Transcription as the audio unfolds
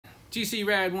GC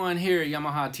Rad 1 here,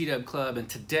 Yamaha TDUB Club, and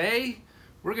today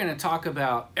we're going to talk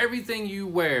about everything you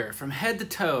wear from head to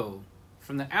toe,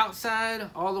 from the outside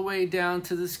all the way down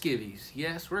to the skivvies.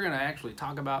 Yes, we're going to actually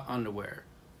talk about underwear.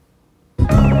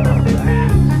 Let's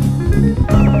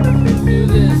do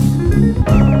this.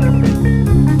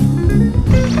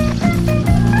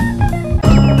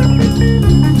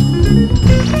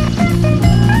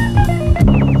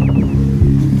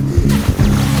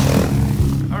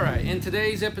 In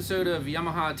today's episode of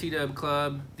Yamaha TDUB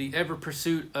Club, the ever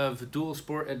pursuit of dual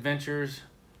sport adventures,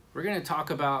 we're going to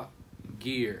talk about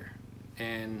gear,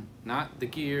 and not the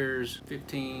gears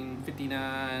 15,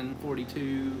 59,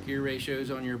 42 gear ratios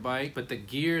on your bike, but the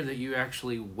gear that you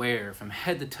actually wear from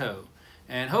head to toe.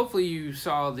 And hopefully you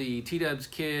saw the TDUB's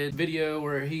Kid video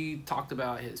where he talked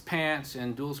about his pants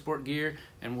and dual sport gear,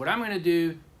 and what I'm going to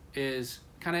do is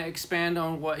kind of expand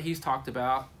on what he's talked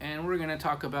about, and we're going to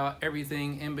talk about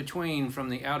everything in between, from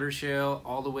the outer shell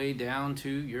all the way down to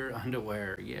your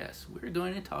underwear. Yes, we're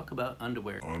going to talk about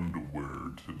underwear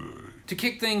today. To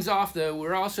kick things off though,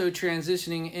 we're also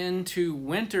transitioning into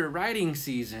winter riding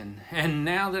season, and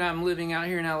now that I'm living out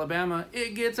here in Alabama,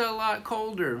 it gets a lot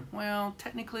colder. Well,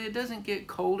 technically it doesn't get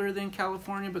colder than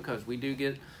California because we do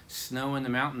get snow in the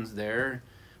mountains there.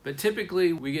 But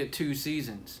typically we get 2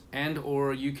 seasons, and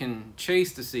or you can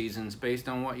chase the seasons based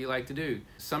on what you like to do.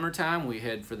 Summertime we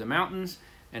head for the mountains,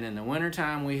 and in the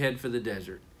wintertime we head for the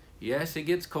desert. Yes, it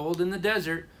gets cold in the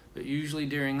desert, but usually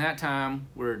during that time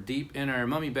we're deep in our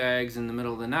mummy bags in the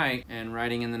middle of the night and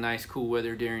riding in the nice cool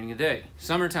weather during the day.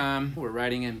 Summertime we're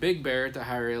riding in Big Bear at the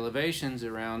higher elevations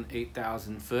around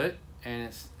 8,000 foot.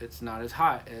 And it's not as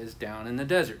hot as down in the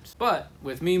deserts. But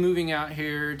with me moving out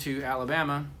here to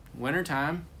Alabama,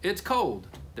 wintertime, it's cold.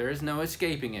 There is no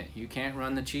escaping it. You can't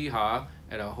run the Cheehaw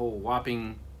at a whole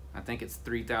whopping, I think it's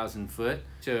 3,000 foot.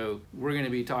 So we're going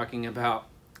to be talking about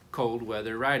cold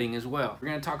weather riding as well. We're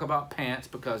going to talk about pants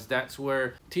because that's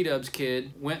where TDUB's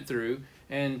Kid went through.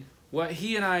 And what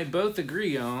he and I both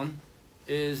agree on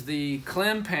is the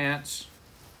Clem pants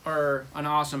are an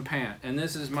awesome pant. And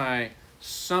this is my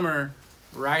summer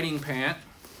riding pant,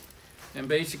 and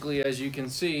basically, as you can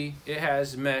see, it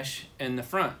has mesh in the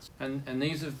front, and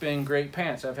these have been great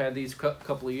pants. I've had these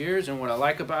couple of years, and what I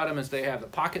like about them is they have the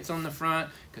pockets on the front,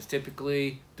 because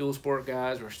typically dual sport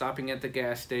guys, we're stopping at the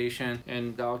gas station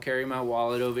and I'll carry my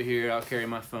wallet over here, I'll carry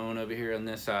my phone over here on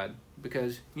this side,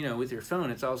 because you know, with your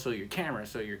phone it's also your camera,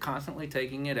 so you're constantly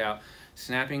taking it out,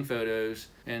 snapping photos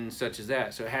and such as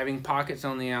that. So having pockets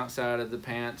on the outside of the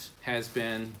pants has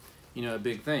been, you know, a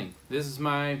big thing. This is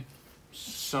my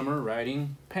summer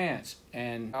riding pants,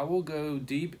 and I will go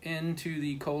deep into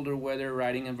the colder weather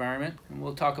riding environment, and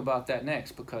we'll talk about that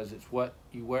next because it's what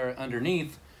you wear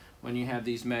underneath when you have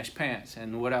these mesh pants.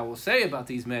 And what I will say about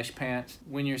these mesh pants,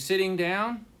 when you're sitting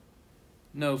down,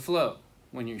 no flow.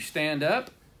 When you stand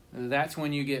up, that's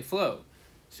when you get flow.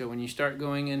 So when you start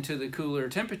going into the cooler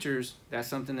temperatures, that's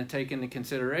something to take into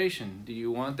consideration. Do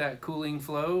you want that cooling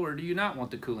flow or do you not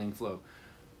want the cooling flow?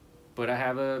 But I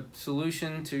have a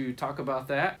solution to talk about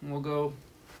that, and we'll go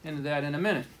into that in a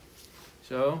minute.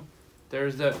 So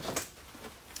there's those.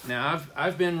 Now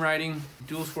I've been riding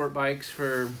dual sport bikes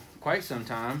for quite some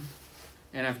time,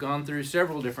 and I've gone through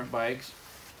several different bikes,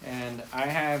 and I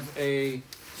have a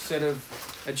set of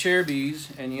Acerbis,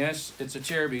 and yes, it's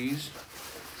Acerbis.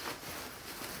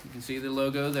 You can see the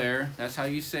logo there. That's how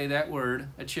you say that word,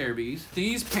 Acerbis.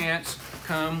 These pants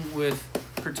come with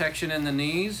protection in the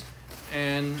knees,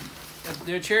 and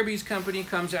the Acerbis company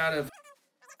comes out of,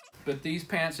 but these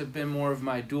pants have been more of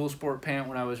my dual sport pant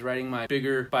when I was riding my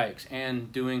bigger bikes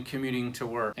and doing commuting to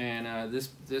work. And this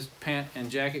pant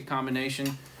and jacket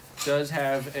combination does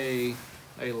have a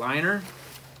liner,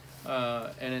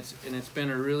 and it's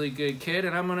been a really good kit,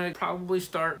 and I'm gonna probably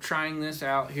start trying this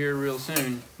out here real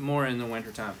soon, more in the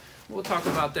winter time. We'll talk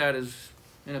about that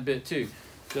in a bit too.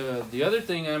 The other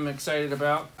thing I'm excited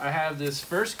about, I have this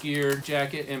First Gear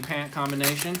jacket and pant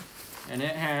combination, and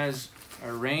it has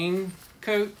a rain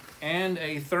coat and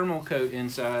a thermal coat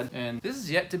inside, and this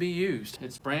is yet to be used.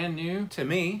 It's brand new to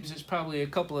me. It's probably a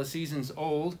couple of seasons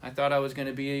old. I thought I was going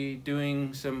to be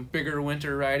doing some bigger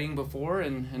winter riding before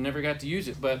and never got to use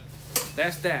it, but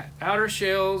that's that. Outer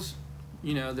shells,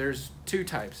 you know, there's 2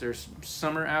 types. There's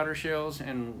summer outer shells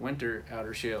and winter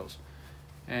outer shells,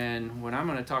 and what I'm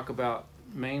going to talk about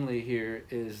mainly here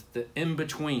is the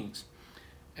in-betweens,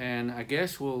 and I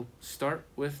guess we'll start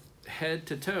with head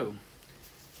to toe.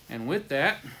 And with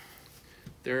that,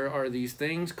 there are these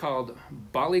things called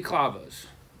balaclavas.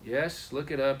 Yes,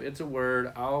 look it up, it's a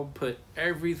word. I'll put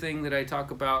everything that I talk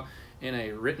about in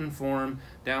a written form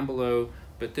down below.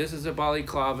 But this is a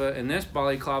balaclava, and this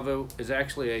balaclava is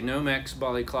actually a Nomex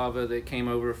balaclava that came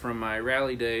over from my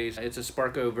rally days. It's a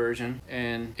Sparco version,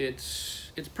 and it's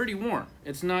pretty warm.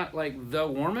 It's not like the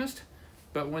warmest,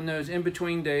 but when those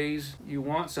in-between days you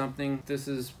want something, this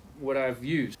is what I've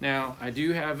used. Now, I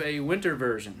do have a winter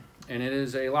version, and it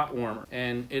is a lot warmer,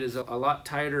 and it is a lot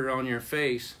tighter on your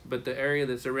face, but the area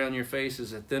that's around your face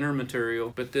is a thinner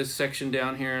material, but this section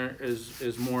down here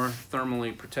is more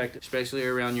thermally protected, especially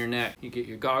around your neck. You get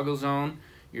your goggles on,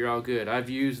 you're all good. I've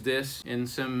used this in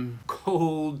some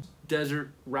cold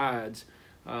desert rides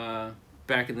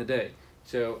back in the day,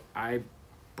 so I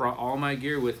brought all my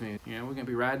gear with me. You know, we're gonna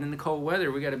be riding in the cold weather,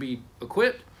 we gotta be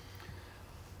equipped.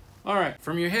 All right,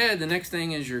 from your head, the next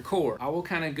thing is your core. I will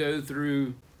kind of go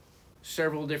through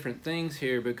several different things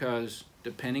here because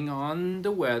depending on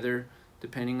the weather,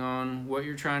 depending on what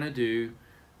you're trying to do,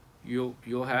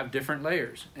 you'll have different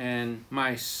layers. And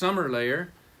my summer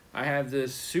layer, I have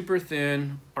this super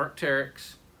thin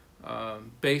Arc'teryx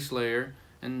base layer,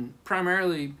 and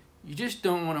primarily you just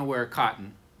don't want to wear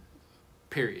cotton,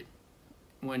 period,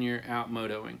 when you're out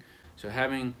motoing. So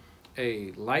having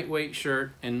a lightweight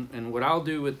shirt, and what I'll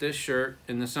do with this shirt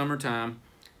in the summertime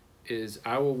is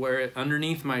I will wear it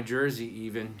underneath my jersey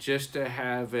even, just to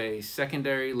have a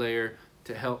secondary layer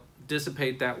to help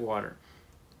dissipate that water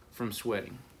from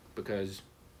sweating, because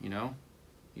you know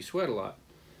you sweat a lot.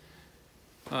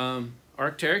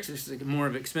 Arc'teryx is a more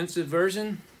of an expensive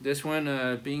version. This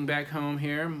one, being back home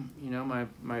here, you know,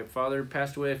 my father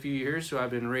passed away a few years, so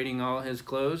I've been raiding all his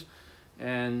clothes,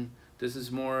 and this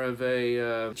is more of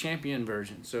a Champion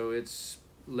version, so it's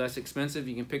less expensive.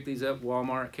 You can pick these up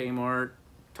Walmart, Kmart,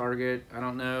 Target, I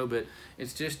don't know, but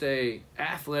it's just a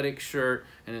athletic shirt,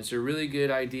 and it's a really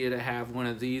good idea to have one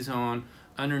of these on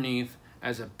underneath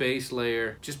as a base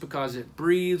layer, just because it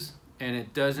breathes and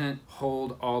it doesn't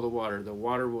hold all the water. The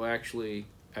water will actually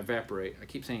evaporate. I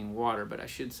keep saying water, but I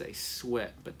should say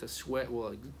sweat, but the sweat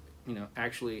will, you know,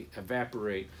 actually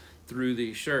evaporate through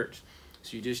these shirts.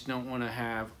 So you just don't want to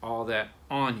have all that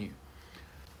on you.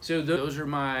 So those are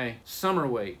my summer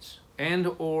weights.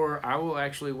 And or I will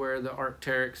actually wear the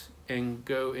Arc'teryx and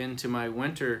go into my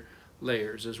winter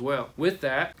layers as well. With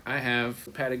that, I have the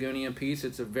Patagonia piece.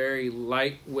 It's a very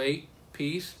lightweight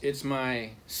piece. It's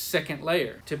my second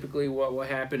layer. Typically what will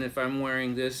happen if I'm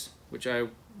wearing this, which I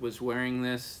was wearing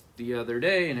this the other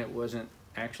day and it wasn't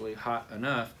actually hot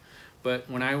enough, but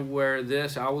when I wear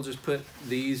this, I will just put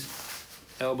these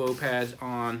elbow pads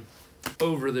on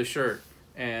over the shirt.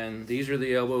 And these are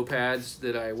the elbow pads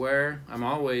that I wear. I'm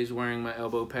always wearing my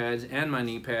elbow pads and my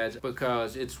knee pads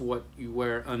because it's what you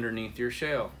wear underneath your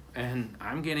shell. And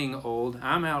I'm getting old.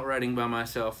 I'm out riding by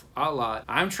myself a lot.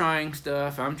 I'm trying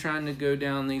stuff. I'm trying to go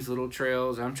down these little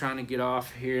trails. I'm trying to get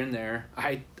off here and there.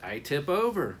 I tip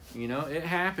over, you know, it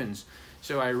happens.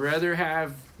 So I rather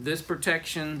have this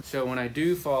protection, so when I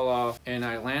do fall off and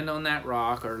I land on that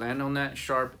rock or land on that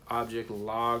sharp object,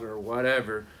 log or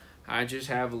whatever, I just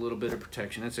have a little bit of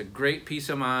protection. It's a great peace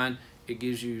of mind. It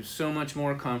gives you so much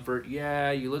more comfort.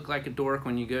 Yeah, you look like a dork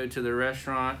when you go to the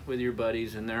restaurant with your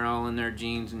buddies and they're all in their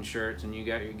jeans and shirts and you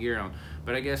got your gear on.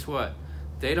 But guess what?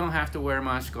 They don't have to wear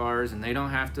my scars and they don't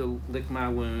have to lick my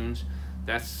wounds.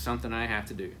 That's something I have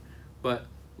to do. But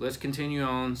let's continue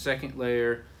on. Second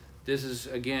layer. This is,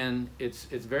 again, it's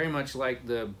very much like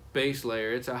the base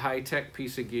layer. It's a high-tech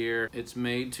piece of gear. It's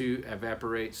made to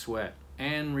evaporate sweat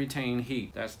and retain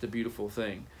heat. That's the beautiful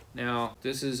thing. Now,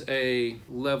 this is a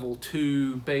level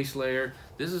 2 base layer.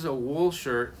 This is a wool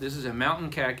shirt. This is a Mountain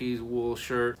Khakis wool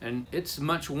shirt, and it's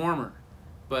much warmer.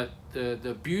 But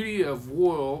the beauty of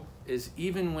wool is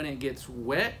even when it gets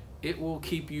wet, it will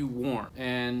keep you warm.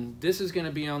 And this is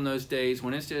gonna be on those days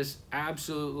when it's just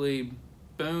absolutely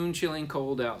bone-chilling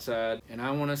cold outside, and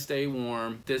I wanna stay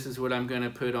warm. This is what I'm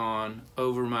gonna put on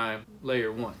over my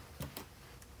layer 1.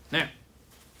 Now,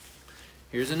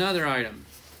 here's another item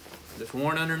that's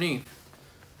worn underneath.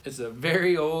 It's a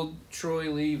very old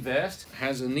Troy Lee vest. It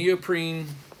has a neoprene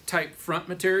type front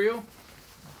material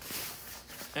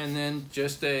and then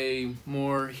just a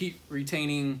more heat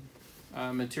retaining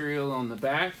material on the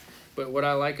back. But what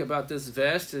I like about this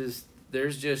vest is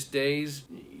there's just days,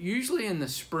 usually in the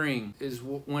spring is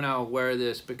when I'll wear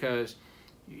this, because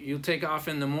you'll take off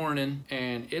in the morning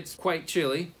and it's quite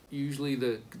chilly. Usually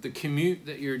the commute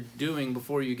that you're doing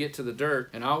before you get to the dirt,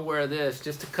 and I'll wear this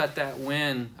just to cut that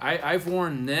wind. I've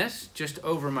worn this just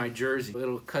over my jersey.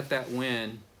 It'll cut that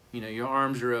wind. You know, your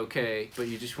arms are okay, but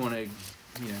you just want to,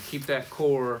 you know, keep that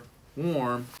core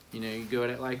warm. You know, you go at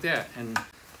it like that. And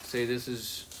say this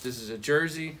is a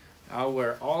jersey. I'll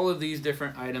wear all of these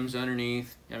different items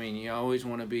underneath. I mean, you always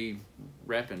want to be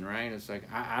repping, right? It's like,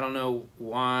 I don't know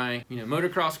why, you know,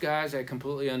 motocross guys, I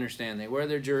completely understand. They wear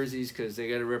their jerseys because they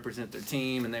got to represent their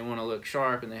team and they want to look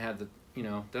sharp, and they have the, you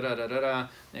know, da-da-da-da-da.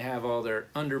 They have all their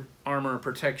Under Armour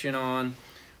protection on.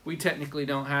 We technically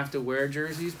don't have to wear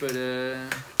jerseys, but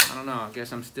I don't know. I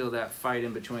guess I'm still that fight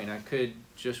in between. I could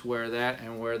just wear that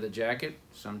and wear the jacket.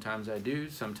 Sometimes I do,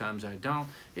 sometimes I don't.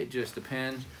 It just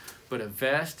depends. But a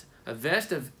vest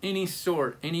of any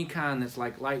sort, any kind that's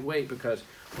like lightweight, because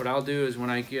what I'll do is when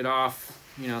I get off,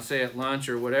 you know, say at lunch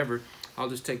or whatever, I'll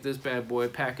just take this bad boy,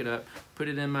 pack it up, put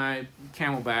it in my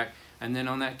Camelback, and then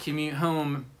on that commute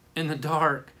home in the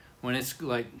dark, when it's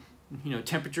like, you know,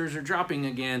 temperatures are dropping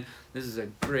again, this is a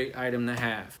great item to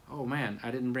have. Oh man,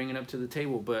 I didn't bring it up to the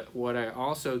table, but what I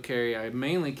also carry, I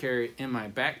mainly carry in my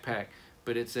backpack,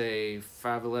 but it's a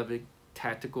 511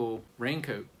 tactical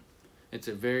raincoat. It's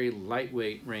a very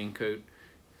lightweight raincoat.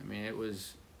 I mean, it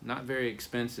was not very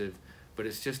expensive, but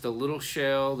it's just a little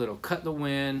shell that'll cut the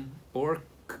wind or,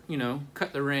 you know,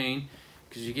 cut the rain,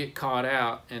 because you get caught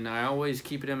out. And I always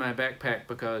keep it in my backpack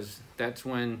because that's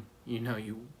when, you know,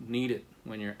 you need it,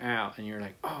 when you're out and you're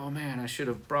like, oh man, I should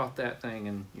have brought that thing,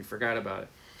 and you forgot about it.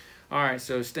 All right,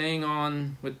 so staying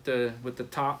on with the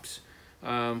tops.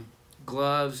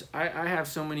 Gloves, I have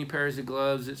so many pairs of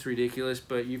gloves, it's ridiculous,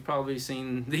 but you've probably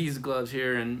seen these gloves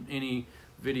here in any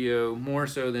video, more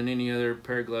so than any other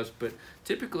pair of gloves. But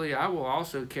typically I will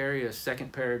also carry a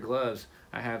second pair of gloves.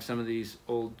 I have some of these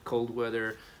old cold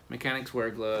weather mechanics wear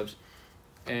gloves,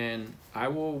 and I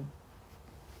will,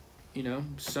 you know,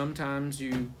 sometimes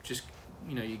you just,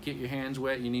 you know, you get your hands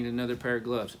wet, you need another pair of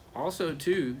gloves. Also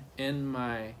too, in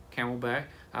my Camelback,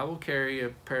 I will carry a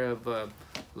pair of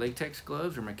latex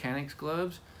gloves or mechanics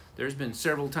gloves. There's been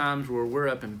several times where we're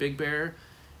up in Big Bear,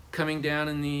 coming down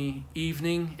in the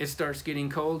evening, it starts getting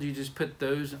cold, you just put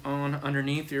those on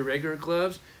underneath your regular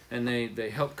gloves, and they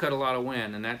help cut a lot of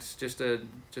wind, and that's just a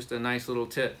nice little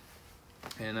tip.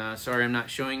 And sorry I'm not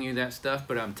showing you that stuff,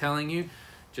 but I'm telling you,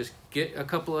 just get a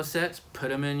couple of sets, put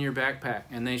them in your backpack,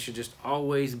 and they should just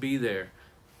always be there.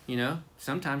 You know,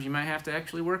 sometimes you might have to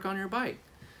actually work on your bike,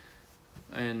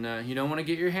 and you don't want to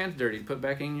get your hands dirty to put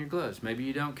back in your gloves. Maybe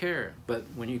you don't care, but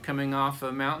when you're coming off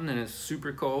a mountain and it's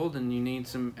super cold and you need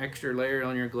some extra layer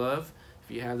on your glove,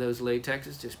 if you have those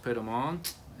latexes, just put them on,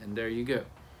 and there you go.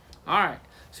 All right,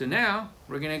 so now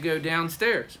we're gonna go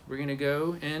downstairs. We're gonna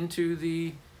go into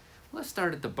the, let's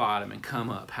start at the bottom and come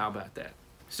up. How about that?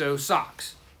 So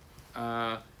socks.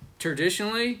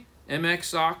 Traditionally, MX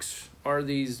socks are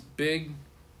these big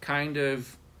kind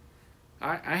of,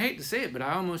 I hate to say it, but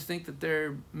I almost think that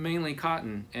they're mainly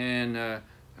cotton, and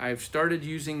I've started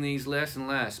using these less and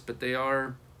less, but they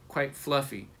are quite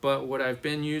fluffy. But what I've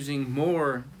been using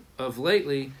more of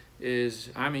lately is,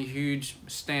 I'm a huge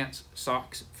Stance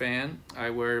socks fan.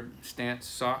 I wear Stance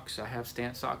socks. I have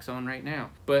Stance socks on right now.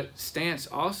 But Stance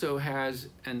also has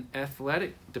an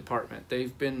athletic department.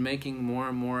 They've been making more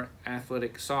and more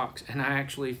athletic socks, and I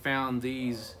actually found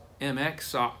these MX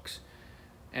socks,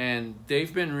 and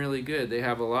they've been really good. They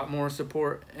have a lot more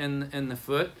support in the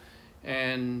foot,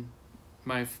 and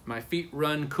my feet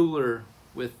run cooler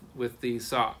with these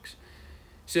socks.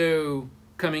 So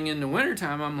coming into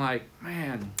wintertime, I'm like,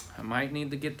 man, I might need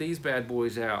to get these bad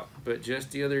boys out. But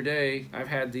just the other day, I've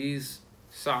had these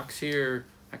socks here,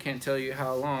 I can't tell you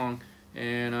how long,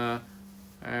 and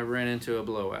I ran into a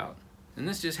blowout. And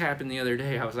this just happened the other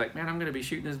day. I was like, man, I'm gonna be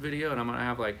shooting this video and I'm gonna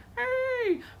have like,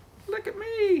 hey, look at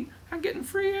me, I'm getting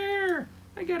free air,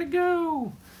 I gotta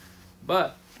go.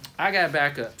 But I got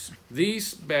backups.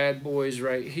 These bad boys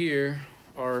right here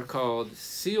are called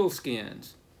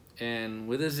Sealskins, and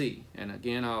with a Z, and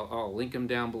again I'll link them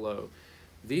down below.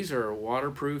 These are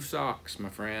waterproof socks, my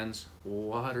friends.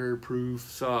 Waterproof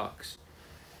socks.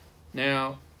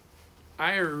 Now,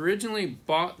 I originally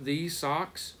bought these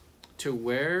socks to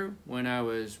wear when I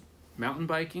was mountain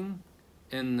biking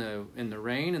in the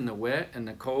rain and the wet and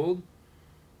the cold.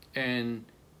 And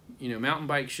you know, mountain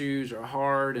bike shoes are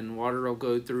hard and water will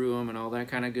go through them and all that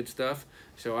kind of good stuff.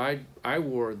 So I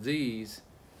wore these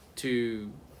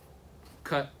to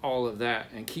cut all of that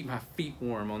and keep my feet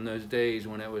warm on those days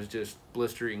when it was just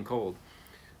blistering cold.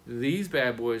 These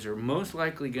bad boys are most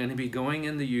likely going to be going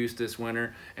into use this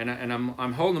winter, and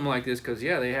I'm holding them like this because,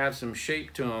 yeah, they have some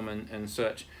shape to them and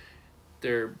such.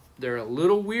 They're a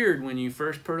little weird when you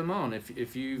first put them on.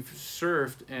 If you've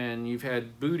surfed and you've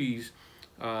had booties,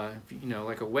 you know,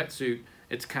 like a wetsuit,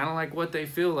 it's kind of like what they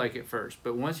feel like at first.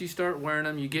 But once you start wearing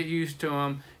them, you get used to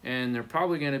them, and they're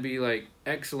probably going to be like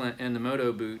excellent in the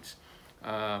Moto boots.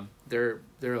 They're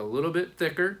a little bit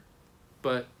thicker,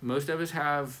 but most of us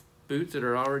have boots that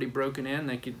are already broken in,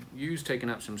 they could use taking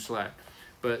up some slack.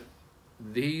 But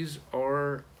these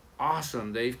are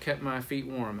awesome. They've kept my feet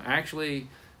warm. Actually,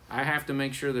 I have to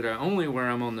make sure that I only wear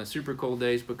them on the super cold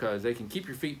days because they can keep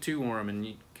your feet too warm and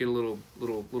you get a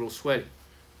little sweaty.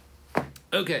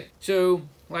 Okay, so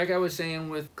like I was saying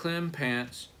with Clem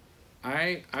pants,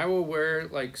 I will wear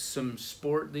like some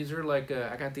sport. These are like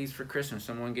I got these for Christmas.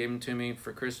 Someone gave them to me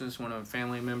for Christmas, one of my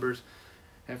family members.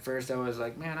 At first I was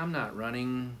like, man, I'm not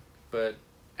running, but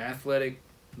athletic.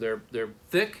 They're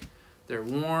thick, they're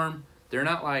warm. They're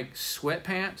not like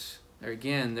sweatpants.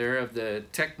 They're of the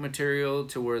tech material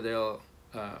to where they'll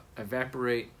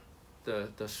evaporate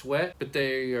the sweat, but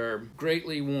they are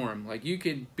greatly warm. Like you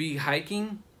could be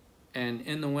hiking and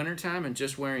in the wintertime and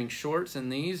just wearing shorts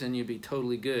and these and you'd be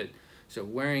totally good. So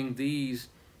wearing these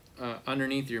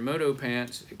underneath your Moto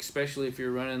pants, especially if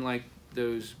you're running like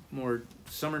those more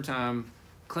summertime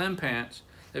Clem pants,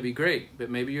 that'd be great. But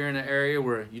maybe you're in an area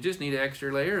where you just need an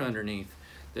extra layer underneath,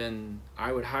 then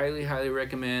I would highly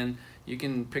recommend you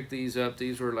can pick these up.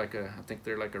 These were like I think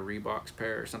they're like a Reebok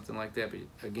pair or something like that. But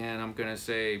again, I'm gonna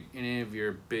say any of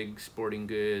your big sporting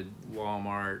good,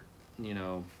 Walmart, you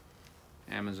know,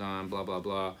 Amazon, blah blah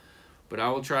blah. But I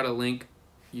will try to link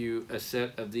you a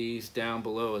set of these down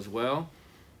below as well.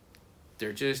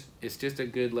 It's just a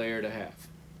good layer to have,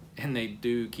 and they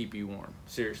do keep you warm.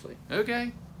 Seriously.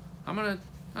 Okay, I'm gonna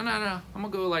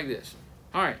go like this.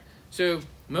 All right. So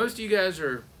most of you guys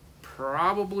are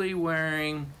probably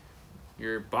wearing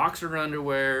your boxer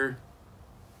underwear.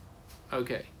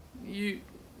 Okay,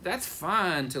 that's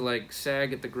fine to like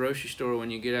sag at the grocery store when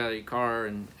you get out of your car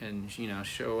and you know,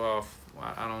 show off.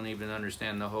 I don't even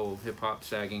understand the whole hip hop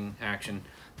sagging action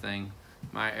thing.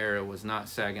 My era was not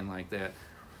sagging like that.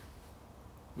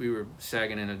 We were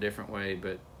sagging in a different way,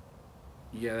 but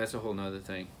yeah, that's a whole nother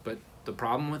thing. But the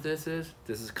problem with this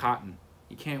is cotton.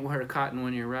 You can't wear cotton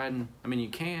when you're riding. I mean, you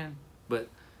can, but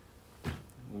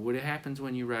what happens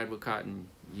when you ride with cotton?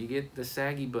 You get the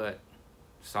soggy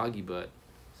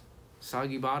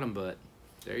bottom butt.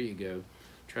 There you go.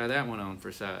 Try that one on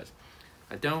for size.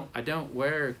 I don't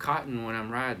wear cotton when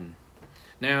I'm riding.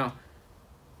 Now,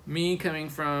 me coming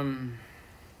from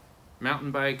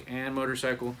mountain bike and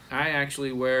motorcycle, I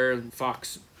actually wear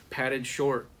Fox padded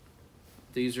short.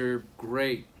 These are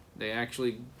great. They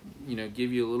actually, you know,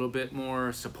 give you a little bit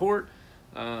more support.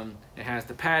 It has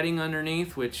the padding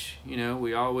underneath, which, you know,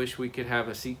 we all wish we could have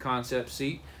a seat concept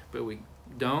seat, but we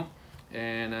don't.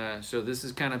 And so this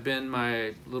has kind of been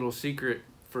my little secret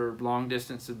for long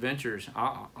distance adventures.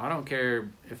 I don't care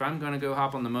if I'm going to go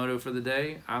hop on the Moto for the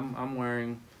day. I'm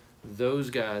wearing those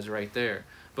guys right there.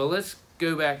 But let's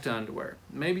go back to underwear.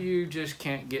 Maybe you just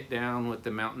can't get down with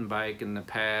the mountain bike and the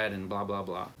pad and blah blah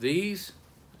blah. These,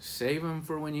 save them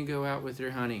for when you go out with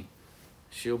your honey.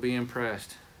 She'll be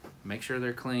impressed. Make sure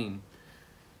they're clean.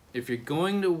 If you're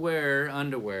going to wear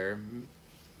underwear,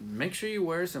 make sure you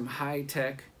wear some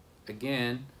high-tech,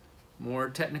 again, more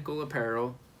technical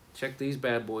apparel. Check these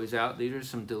bad boys out. These are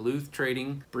some Duluth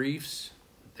Trading briefs.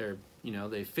 They're, you know,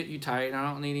 they fit you tight. I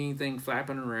don't need anything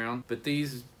flapping around, but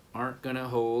these aren't gonna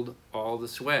hold all the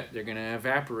sweat. They're gonna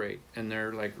evaporate, and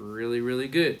they're like really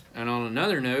good. And on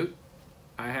another note,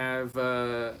 I have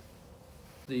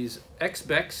these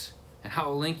SPECs, and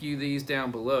I'll link you these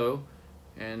down below.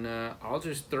 And I'll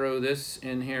just throw this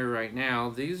in here right now.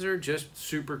 These are just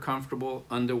super comfortable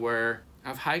underwear.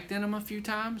 I've hiked in them a few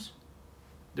times.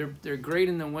 They're great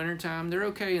in the wintertime. They're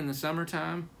okay in the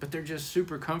summertime, but they're just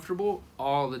super comfortable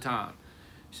all the time.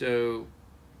 So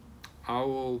I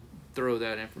will throw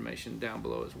that information down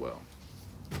below as well.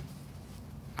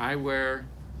 I wear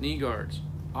knee guards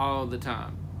all the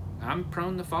time. I'm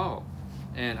prone to fall,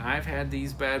 and I've had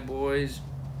these bad boys.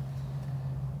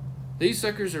 These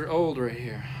suckers are old right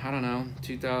here. I don't know,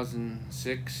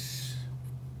 2006.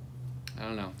 I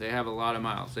don't know. They have a lot of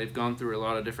miles. They've gone through a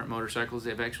lot of different motorcycles.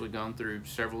 They've actually gone through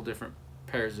several different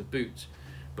pairs of boots.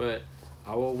 But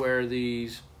I will wear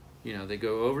these, you know, they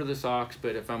go over the socks,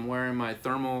 but if I'm wearing my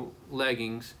thermal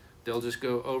leggings, they'll just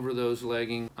go over those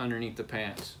leggings underneath the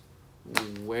pants.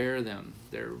 Wear them.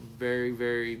 They're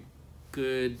very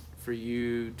good for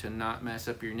you to not mess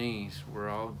up your knees. We're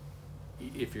all,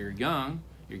 if you're young,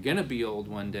 you're gonna be old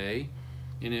one day,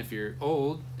 and if you're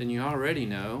old, then you already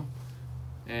know.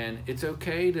 And it's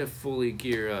okay to fully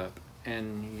gear up,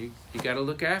 and you got to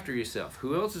look after yourself.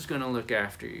 Who else is going to look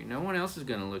after you? No one else is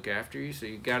going to look after you, so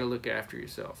you got to look after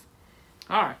yourself.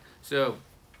 All right, so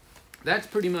that's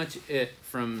pretty much it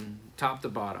from top to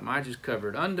bottom. I just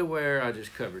covered underwear, I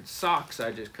just covered socks,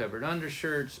 I just covered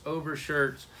undershirts,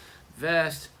 overshirts,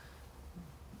 vest,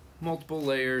 multiple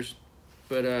layers.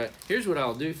 But here's what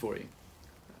I'll do for you.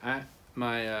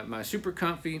 my super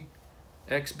comfy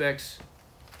SPECs.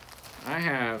 I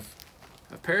have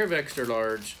a pair of extra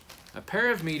large, a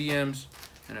pair of mediums,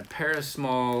 and a pair of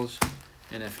smalls.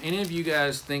 And if any of you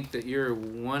guys think that you're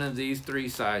one of these 3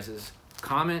 sizes,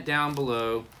 comment down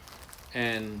below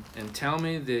and tell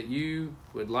me that you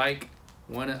would like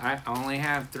one. I only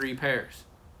have 3 pairs.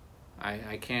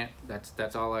 I can't,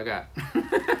 that's all I got.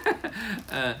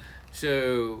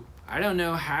 So I don't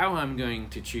know how I'm going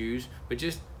to choose, but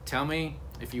just tell me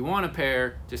if you want a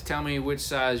pair, just tell me which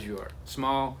size you are.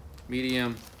 Small,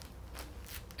 medium,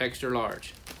 extra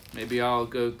large. Maybe I'll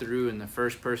go through and the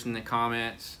first person that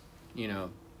comments, you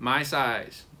know, my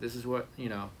size, this is what, you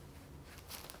know,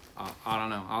 I don't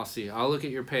know, I'll see. I'll look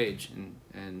at your page,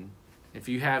 and if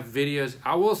you have videos,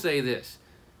 I will say this,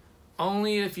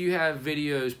 only if you have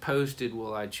videos posted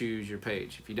will I choose your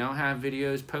page. If you don't have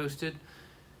videos posted,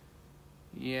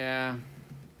 yeah,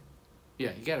 you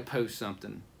gotta post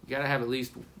something. You gotta have at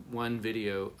least 1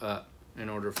 video up in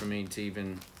order for me to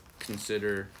even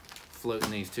consider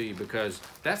floating these to you, because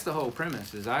that's the whole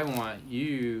premise, is I want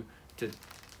you to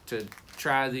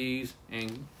try these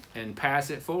and pass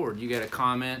it forward. You gotta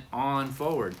comment on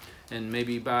forward and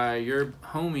maybe buy your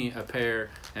homie a pair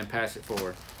and pass it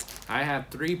forward. I have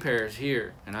 3 pairs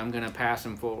here and I'm gonna pass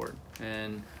them forward,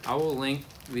 and I will link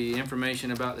the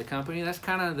information about the company. That's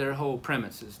kind of their whole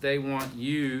premise, is they want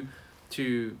you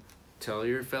to tell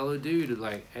your fellow dude,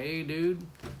 like, hey dude,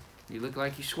 you look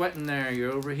like you're sweating there,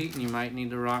 you're overheating, you might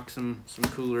need to rock some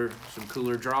cooler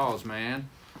draws, man.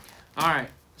 All right,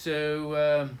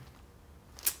 so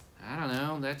I don't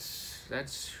know,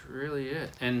 that's really it.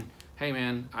 And hey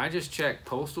man, I just checked,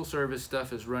 Postal Service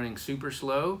stuff is running super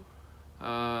slow.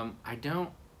 How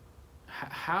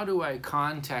do I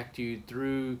contact you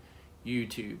through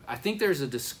YouTube? I think there's a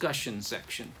discussion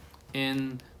section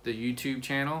in the YouTube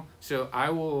channel, so I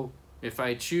will, if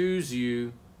I choose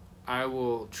you, I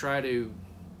will try to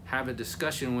have a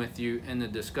discussion with you in the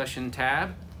discussion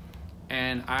tab,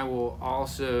 and I will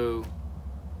also,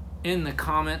 in the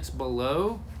comments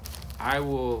below, I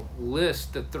will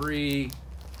list the 3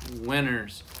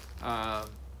 winners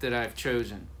that I've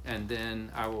chosen, and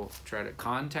then I will try to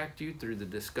contact you through the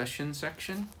discussion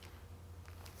section.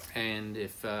 And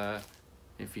if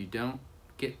you don't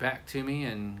get back to me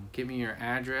and give me your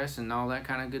address and all that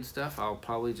kind of good stuff, I'll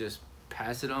probably just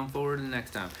pass it on forward the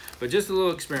next time. But just a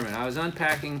little experiment. I was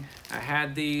unpacking, I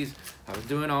had these, I was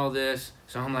doing all this,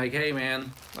 so I'm like, hey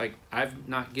man, like, I've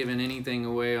not given anything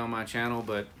away on my channel,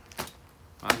 but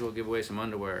might as well give away some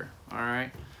underwear. All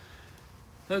right,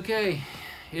 okay,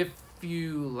 if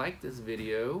you like this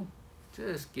video,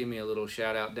 just give me a little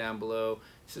shout out down below.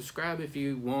 Subscribe if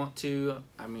you want to.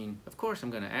 I mean, of course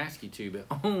I'm gonna ask you to, but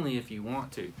only if you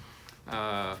want to,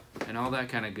 and all that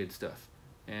kind of good stuff.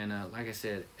 And like I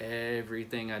said,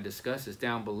 everything I discuss is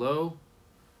down below.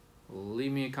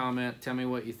 Leave me a comment, tell me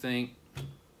what you think,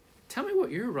 tell me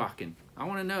what you're rocking. I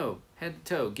want to know, head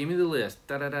to toe. Give me the list,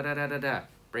 da-da-da-da-da-da-da.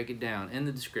 Break it down in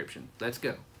the description. Let's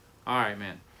go. All right,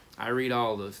 man, I read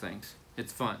all those things.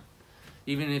 It's fun.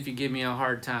 Even if you give me a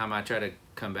hard time, I try to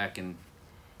come back and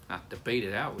not debate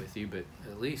it out with you, but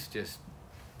at least just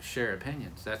share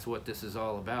opinions. That's what this is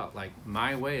all about. Like,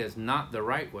 my way is not the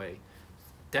right way.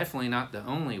 Definitely not the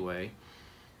only way.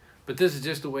 But this is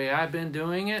just the way I've been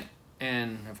doing it.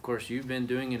 And, of course, you've been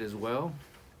doing it as well.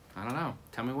 I don't know.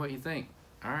 Tell me what you think.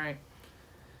 All right.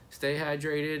 Stay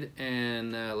hydrated,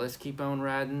 and let's keep on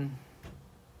riding.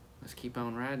 Let's keep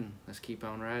on riding. Let's keep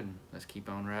on riding. Let's keep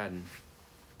on riding.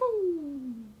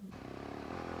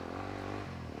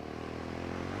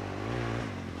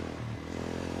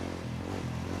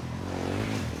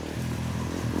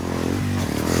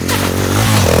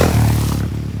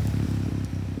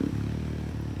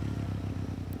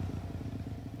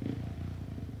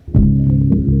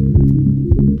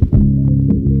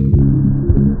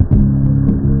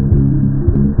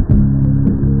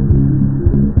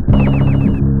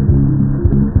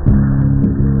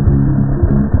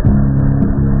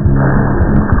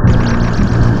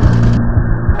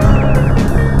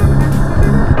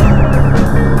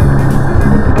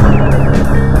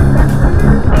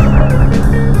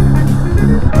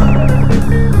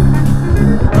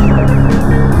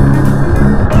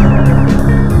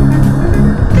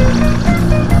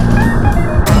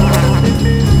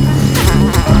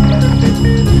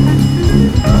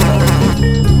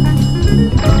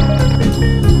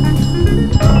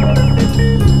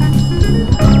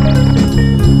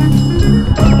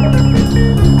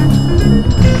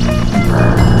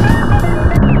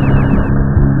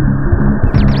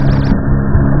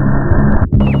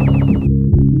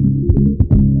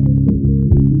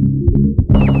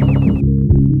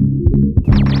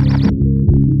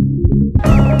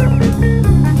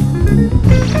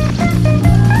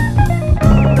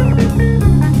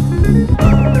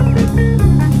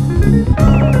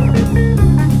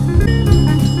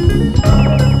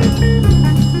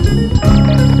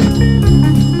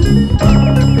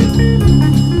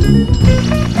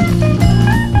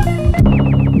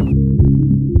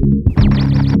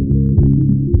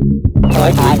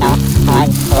 Like this.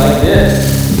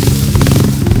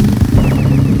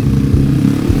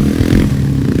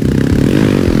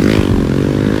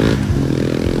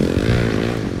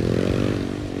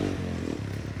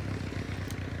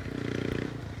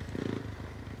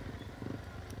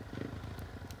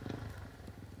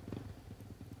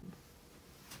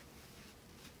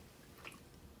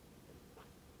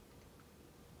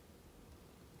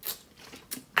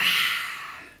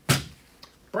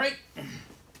 Break.